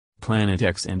Planet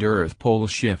X and Earth pole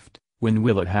shift, when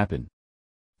will it happen?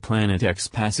 Planet X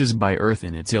passes by Earth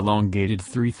in its elongated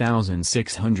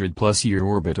 3,600-plus year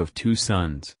orbit of two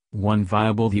suns, one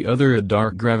viable the other a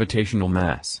dark gravitational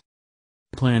mass.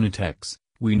 Planet X,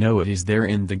 we know it is there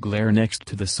in the glare next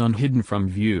to the Sun hidden from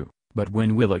view, but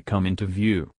when will it come into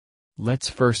view? Let's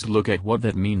first look at what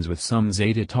that means with some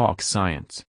Zeta Talk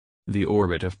science. The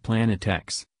orbit of Planet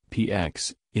X,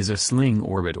 px, is a sling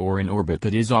orbit or an orbit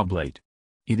that is oblate.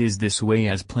 It is this way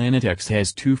as Planet X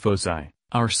has two foci,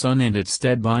 our Sun and its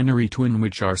dead binary twin,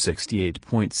 which are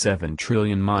 68.7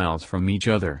 trillion miles from each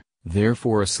other,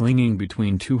 therefore a slinging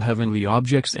between two heavenly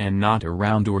objects and not a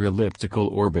round or elliptical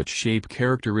orbit shape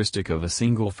characteristic of a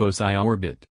single foci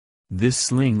orbit. This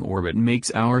sling orbit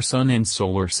makes our Sun and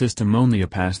Solar System only a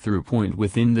pass-through point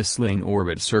within the sling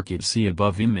orbit circuit see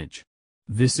above image.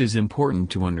 This is important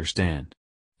to understand.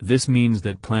 This means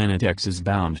that Planet X is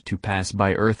bound to pass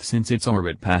by Earth since its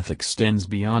orbit path extends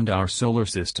beyond our Solar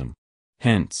System.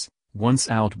 Hence, once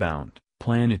outbound,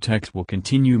 Planet X will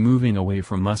continue moving away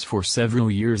from us for several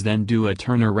years, then do a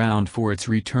turnaround for its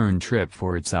return trip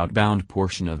for its outbound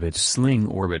portion of its sling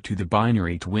orbit to the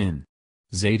binary twin.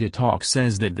 Zeta Talk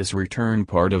says that this return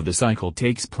part of the cycle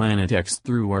takes Planet X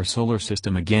through our Solar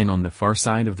System again on the far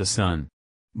side of the Sun.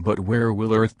 But where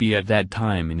will Earth be at that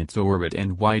time in its orbit,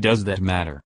 and why does that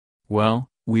matter? Well,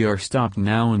 we are stopped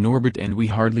now in orbit and we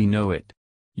hardly know it.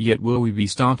 Yet will we be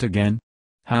stopped again?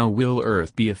 How will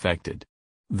Earth be affected?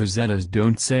 The Zetas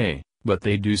don't say, but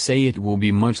they do say it will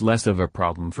be much less of a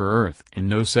problem for Earth and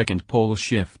no second pole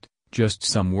shift, just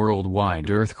some worldwide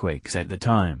earthquakes at the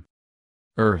time.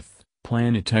 Earth,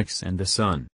 Planet X and the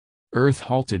Sun. Earth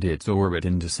halted its orbit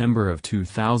in December of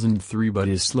 2003 but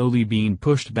is slowly being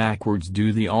pushed backwards due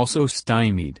to the also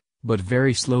stymied, but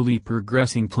very slowly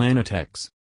progressing Planet X.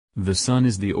 The Sun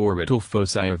is the orbital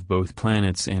foci of both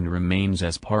planets and remains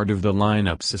as part of the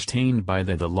lineup sustained by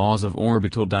the laws of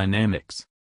orbital dynamics.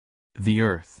 The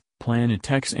Earth,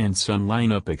 Planet X and Sun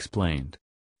lineup explained.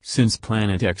 Since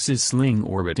Planet X is sling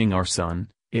orbiting our Sun,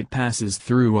 it passes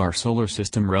through our Solar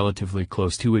System relatively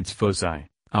close to its foci,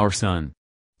 our Sun.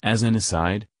 As an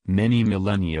aside, many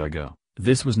millennia ago,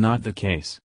 this was not the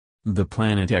case. The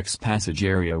Planet X passage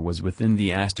area was within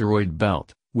the asteroid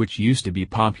belt, which used to be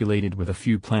populated with a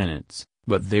few planets,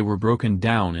 but they were broken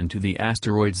down into the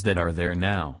asteroids that are there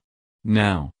now.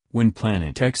 Now, when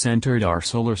Planet X entered our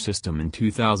Solar System in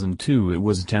 2002, it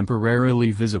was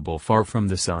temporarily visible far from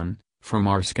the Sun, from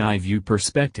our sky view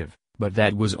perspective, but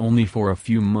that was only for a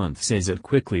few months as it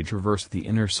quickly traversed the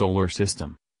inner Solar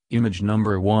System. Image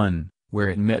number 1, where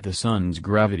it met the Sun's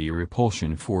gravity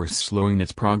repulsion force slowing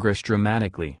its progress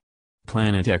dramatically.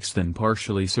 Planet X then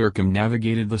partially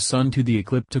circumnavigated the Sun to the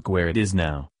ecliptic where it is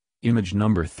now. Image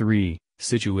number 3,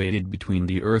 situated between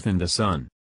the Earth and the Sun.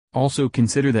 Also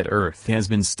consider that Earth has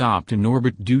been stopped in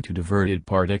orbit due to diverted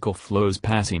particle flows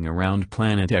passing around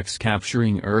Planet X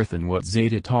capturing Earth in what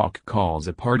Zeta Talk calls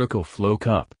a particle flow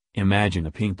cup. Imagine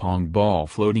a ping-pong ball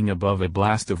floating above a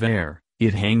blast of air.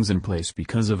 It hangs in place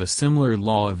because of a similar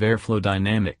law of airflow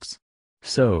dynamics.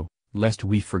 So, lest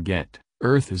we forget,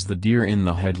 Earth is the deer in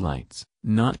the headlights,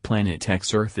 not Planet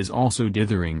X. Earth is also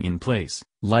dithering in place,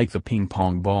 like the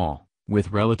ping-pong ball,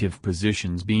 with relative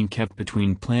positions being kept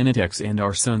between Planet X and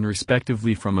our Sun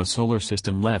respectively from a solar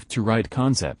system left to right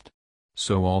concept.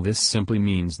 So all this simply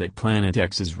means that Planet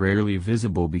X is rarely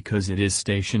visible because it is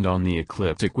stationed on the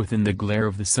ecliptic within the glare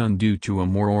of the Sun due to a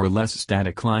more or less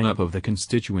static lineup of the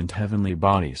constituent heavenly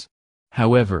bodies.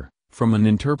 However, from an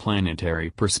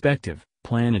interplanetary perspective,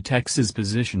 Planet X is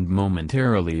positioned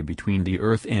momentarily between the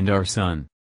Earth and our Sun.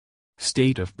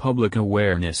 State of public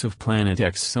awareness of Planet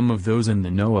X. Some of those in the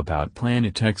know about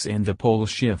Planet X and the pole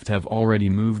shift have already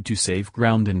moved to safe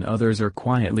ground and others are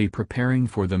quietly preparing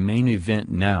for the main event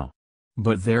now.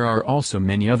 But there are also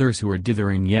many others who are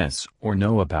dithering yes or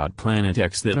no about Planet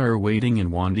X that are waiting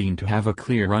and wanting to have a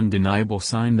clear undeniable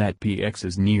sign that PX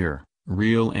is near,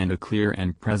 real and a clear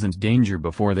and present danger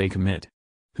before they commit.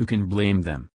 Who can blame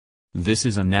them? This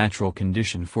is a natural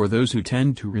condition for those who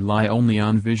tend to rely only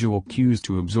on visual cues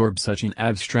to absorb such an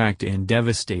abstract and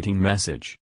devastating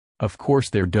message. Of course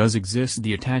there does exist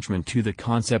the attachment to the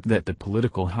concept that the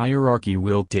political hierarchy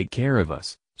will take care of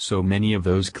us, so many of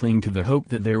those cling to the hope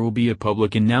that there will be a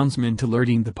public announcement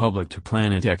alerting the public to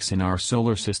Planet X in our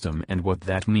solar system and what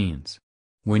that means.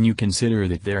 When you consider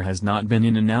that there has not been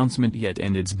an announcement yet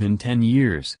and it's been 10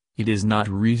 years, it is not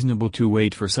reasonable to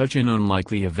wait for such an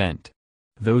unlikely event.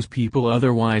 Those people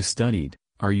otherwise studied,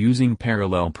 are using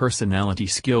parallel personality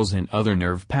skills and other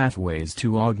nerve pathways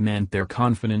to augment their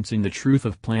confidence in the truth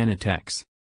of Planet X.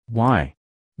 Why?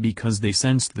 Because they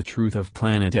sensed the truth of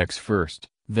Planet X first,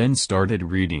 then started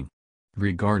reading.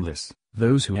 Regardless,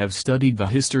 those who have studied the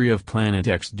history of Planet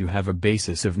X do have a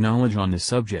basis of knowledge on the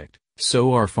subject,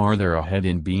 so are farther ahead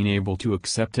in being able to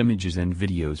accept images and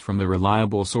videos from a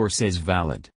reliable source as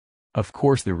valid. Of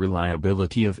course, the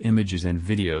reliability of images and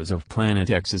videos of Planet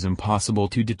X is impossible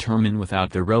to determine without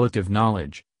the relative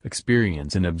knowledge,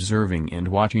 experience in observing and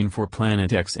watching for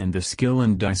Planet X and the skill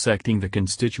in dissecting the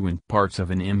constituent parts of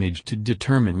an image to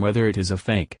determine whether it is a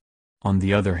fake. On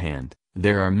the other hand,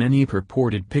 there are many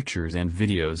purported pictures and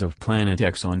videos of Planet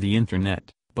X on the internet,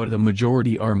 but the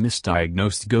majority are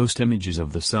misdiagnosed ghost images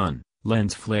of the sun,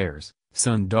 lens flares,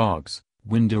 sun dogs,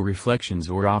 window reflections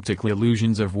or optical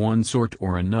illusions of one sort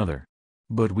or another.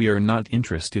 But we are not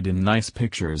interested in nice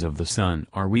pictures of the sun,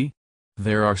 are we?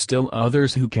 There are still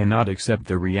others who cannot accept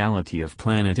the reality of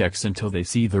Planet X until they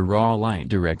see the raw light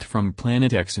direct from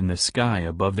Planet X in the sky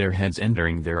above their heads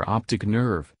entering their optic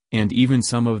nerve, and even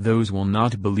some of those will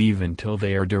not believe until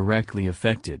they are directly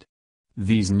affected.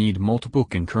 These need multiple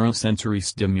concurrent sensory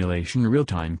stimulation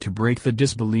real-time to break the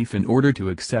disbelief in order to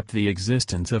accept the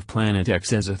existence of Planet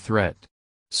X as a threat.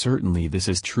 Certainly this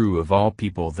is true of all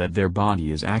people that their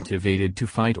body is activated to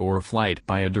fight or flight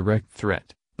by a direct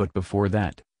threat, but before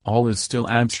that, all is still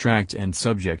abstract and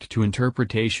subject to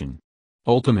interpretation.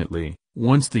 Ultimately,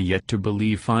 once the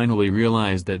yet-to-believe finally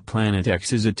realize that Planet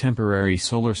X is a temporary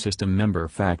solar system member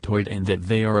factoid and that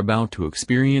they are about to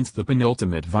experience the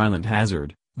penultimate violent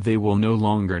hazard, they will no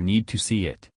longer need to see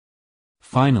it.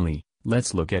 Finally,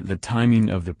 let's look at the timing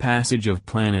of the passage of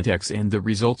Planet X and the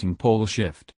resulting pole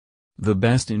shift. The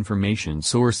best information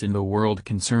source in the world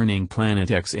concerning Planet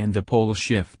X and the pole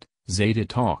shift, Zeta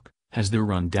Talk, has the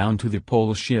rundown to the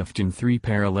pole shift in 3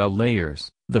 parallel layers.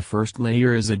 The first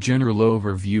layer is a general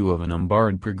overview of an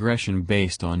umbard progression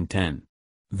based on 10.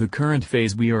 The current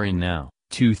phase we are in now,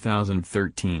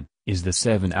 2013, is the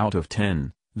 7 out of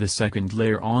 10. The second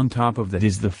layer on top of that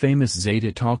is the famous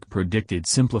Zeta Talk predicted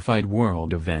simplified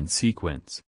world event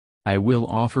sequence. I will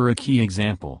offer a key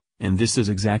example, and this is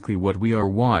exactly what we are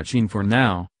watching for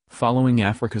now, following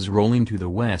Africa's rolling to the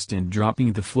west and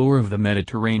dropping the floor of the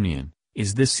Mediterranean,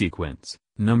 is this sequence.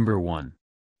 Number 1.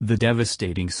 The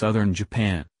devastating southern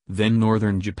Japan, then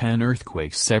northern Japan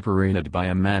earthquakes separated by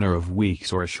a matter of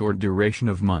weeks or a short duration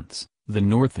of months. The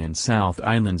North and South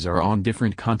Islands are on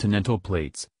different continental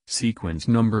plates, sequence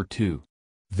number 2.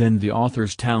 Then the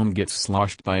author's town gets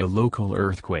sloshed by a local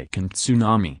earthquake and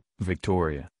tsunami,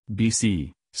 Victoria,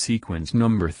 BC, sequence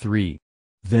number 3.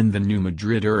 Then the New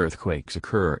Madrid earthquakes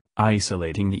occur,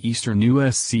 isolating the eastern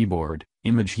U.S. seaboard,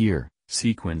 image here,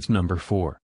 sequence number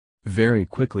 4. Very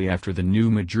quickly after the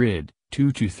New Madrid,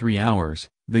 2 to 3 hours,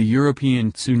 the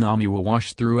European tsunami will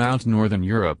wash throughout northern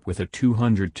Europe with a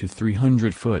 200 to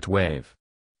 300 foot wave.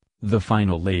 The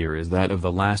final layer is that of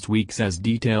the last weeks as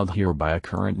detailed here by a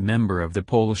current member of the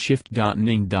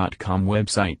poleshift.ning.com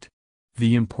website.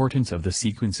 The importance of the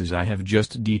sequences I have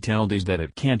just detailed is that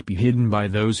it can't be hidden by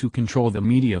those who control the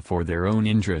media for their own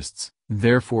interests,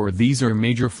 therefore these are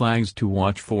major flags to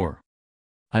watch for.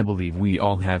 I believe we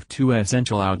all have 2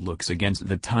 essential outlooks against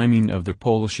the timing of the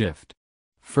pole shift.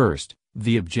 First,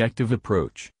 the objective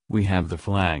approach. We have the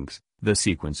flags, the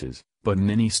sequences, but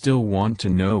many still want to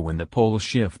know when the pole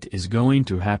shift is going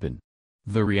to happen.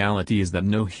 The reality is that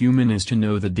no human is to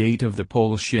know the date of the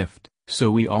pole shift, so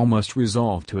we all must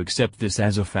resolve to accept this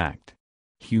as a fact.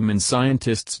 Human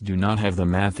scientists do not have the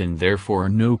math and therefore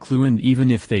no clue, and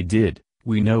even if they did,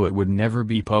 we know it would never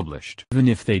be published. Even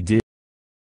if they did.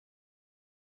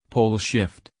 Pole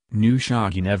shift, new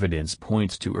shocking evidence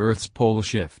points to Earth's pole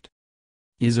shift.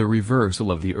 Is a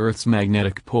reversal of the Earth's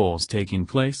magnetic poles taking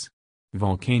place?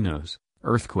 Volcanoes,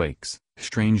 earthquakes,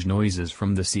 strange noises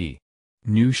from the sea.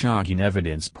 New shocking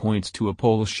evidence points to a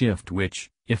pole shift which,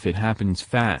 if it happens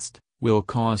fast, will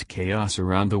cause chaos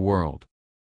around the world.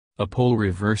 A pole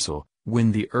reversal,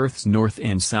 when the Earth's north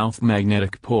and south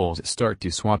magnetic poles start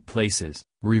to swap places,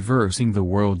 reversing the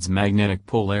world's magnetic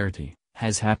polarity,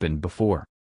 has happened before.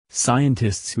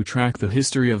 Scientists who track the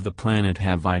history of the planet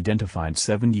have identified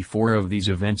 74 of these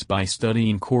events by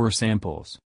studying core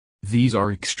samples. These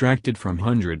are extracted from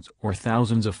hundreds or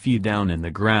thousands of feet down in the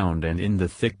ground and in the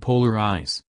thick polar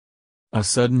ice. A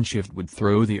sudden shift would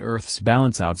throw the Earth's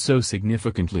balance out so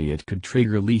significantly it could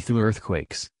trigger lethal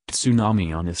earthquakes,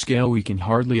 tsunami on a scale we can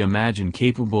hardly imagine,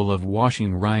 capable of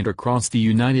washing right across the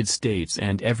United States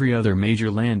and every other major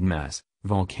landmass.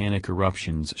 Volcanic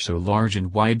eruptions so large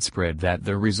and widespread that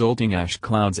the resulting ash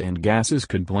clouds and gases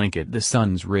could blanket the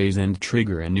sun's rays and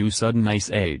trigger a new sudden ice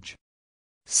age.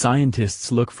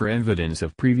 Scientists look for evidence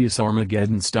of previous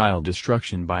Armageddon-style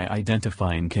destruction by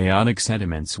identifying chaotic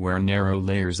sediments where narrow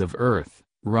layers of Earth,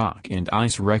 Rock and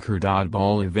ice record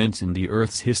oddball events in the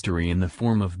Earth's history in the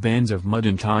form of bands of mud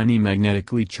and tiny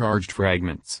magnetically charged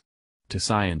fragments. To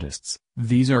scientists,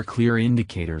 these are clear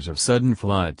indicators of sudden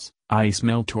floods, ice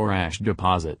melt or ash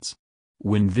deposits.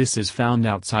 When this is found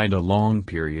outside a long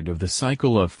period of the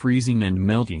cycle of freezing and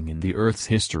melting in the Earth's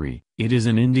history, it is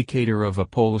an indicator of a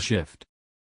pole shift.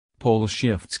 Pole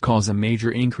shifts cause a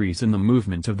major increase in the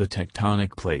movement of the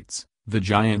tectonic plates, the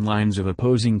giant lines of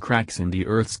opposing cracks in the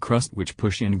Earth's crust which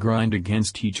push and grind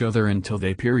against each other until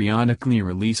they periodically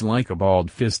release like a balled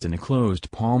fist in a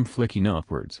closed palm flicking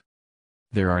upwards.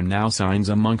 There are now signs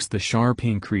amongst the sharp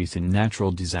increase in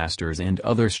natural disasters and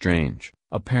other strange,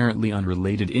 apparently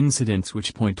unrelated incidents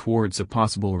which point towards a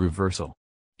possible reversal.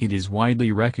 It is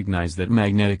widely recognized that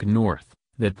magnetic north,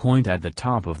 that point at the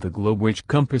top of the globe which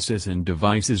compasses and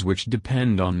devices which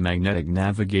depend on magnetic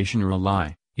navigation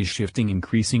rely, is shifting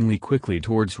increasingly quickly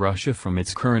towards Russia from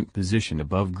its current position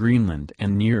above Greenland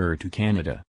and nearer to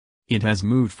Canada. It has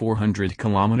moved 400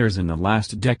 kilometers in the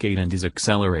last decade and is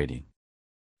accelerating.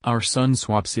 Our sun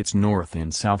swaps its north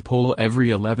and south pole every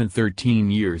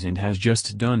 11-13 years and has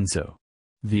just done so.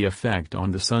 The effect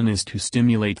on the sun is to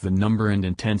stimulate the number and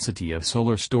intensity of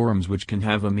solar storms which can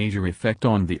have a major effect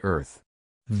on the Earth.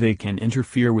 They can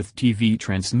interfere with TV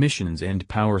transmissions and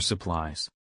power supplies.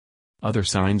 Other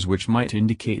signs which might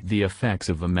indicate the effects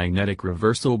of a magnetic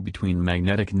reversal between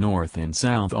magnetic north and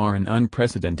south are an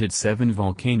unprecedented 7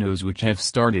 volcanoes which have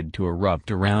started to erupt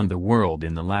around the world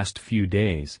in the last few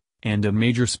days, and a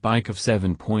major spike of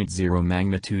 7.0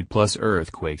 magnitude plus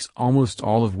earthquakes, almost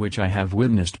all of which I have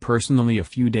witnessed personally a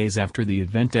few days after the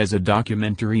event as a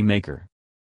documentary maker.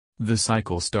 The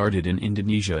cycle started in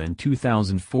Indonesia in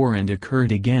 2004 and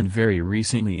occurred again very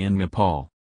recently in Nepal.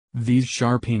 These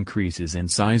sharp increases in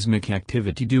seismic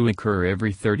activity do occur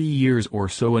every 30 years or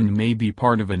so and may be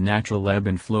part of a natural ebb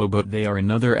and flow, but they are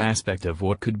another aspect of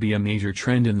what could be a major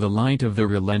trend in the light of the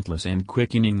relentless and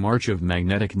quickening march of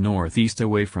magnetic northeast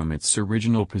away from its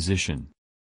original position.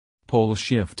 Pole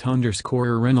shift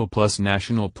 _Renal plus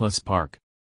National plus Park.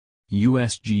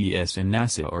 USGS and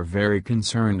NASA are very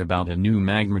concerned about a new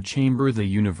magma chamber the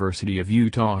University of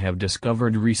Utah have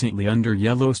discovered recently under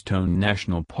Yellowstone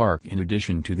National Park in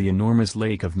addition to the enormous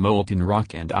lake of molten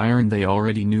rock and iron they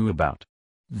already knew about.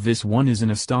 This one is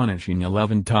an astonishing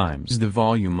 11 times the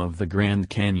volume of the Grand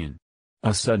Canyon.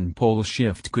 A sudden pole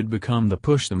shift could become the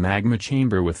push the magma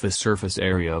chamber with the surface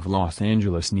area of Los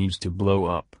Angeles needs to blow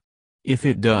up. If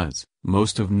it does,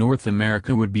 most of North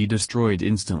America would be destroyed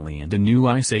instantly and a new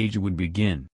ice age would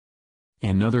begin.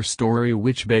 Another story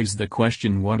which begs the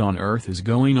question what on earth is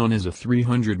going on is a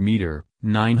 300-meter,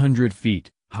 900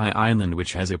 feet, high island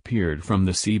which has appeared from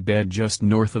the seabed just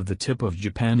north of the tip of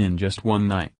Japan in just one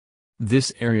night.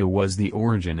 This area was the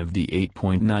origin of the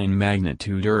 8.9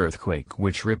 magnitude earthquake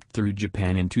which ripped through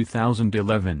Japan in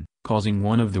 2011, causing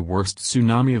one of the worst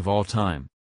tsunami of all time.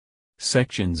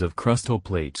 Sections of crustal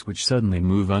plates which suddenly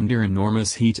move under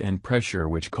enormous heat and pressure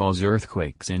which cause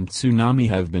earthquakes and tsunami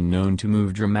have been known to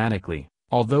move dramatically,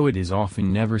 although it is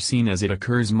often never seen as it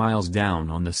occurs miles down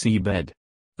on the seabed.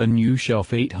 A new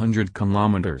shelf 800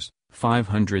 kilometers,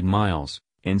 500 miles,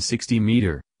 and 60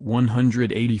 meter,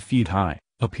 180 feet high,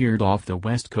 appeared off the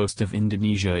west coast of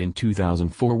Indonesia in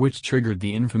 2004 which triggered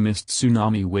the infamous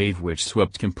tsunami wave which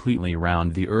swept completely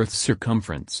round the Earth's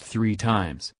circumference 3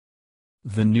 times.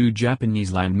 The new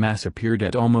Japanese landmass appeared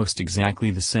at almost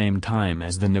exactly the same time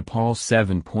as the Nepal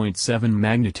 7.7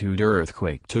 magnitude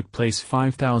earthquake took place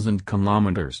 5,000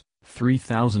 kilometers,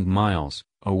 3,000 miles,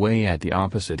 away at the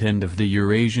opposite end of the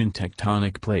Eurasian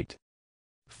tectonic plate.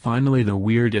 Finally, the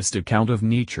weirdest account of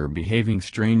nature behaving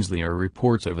strangely are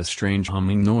reports of a strange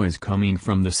humming noise coming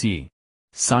from the sea.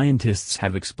 Scientists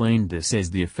have explained this as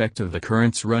the effect of the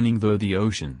currents running through the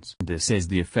oceans.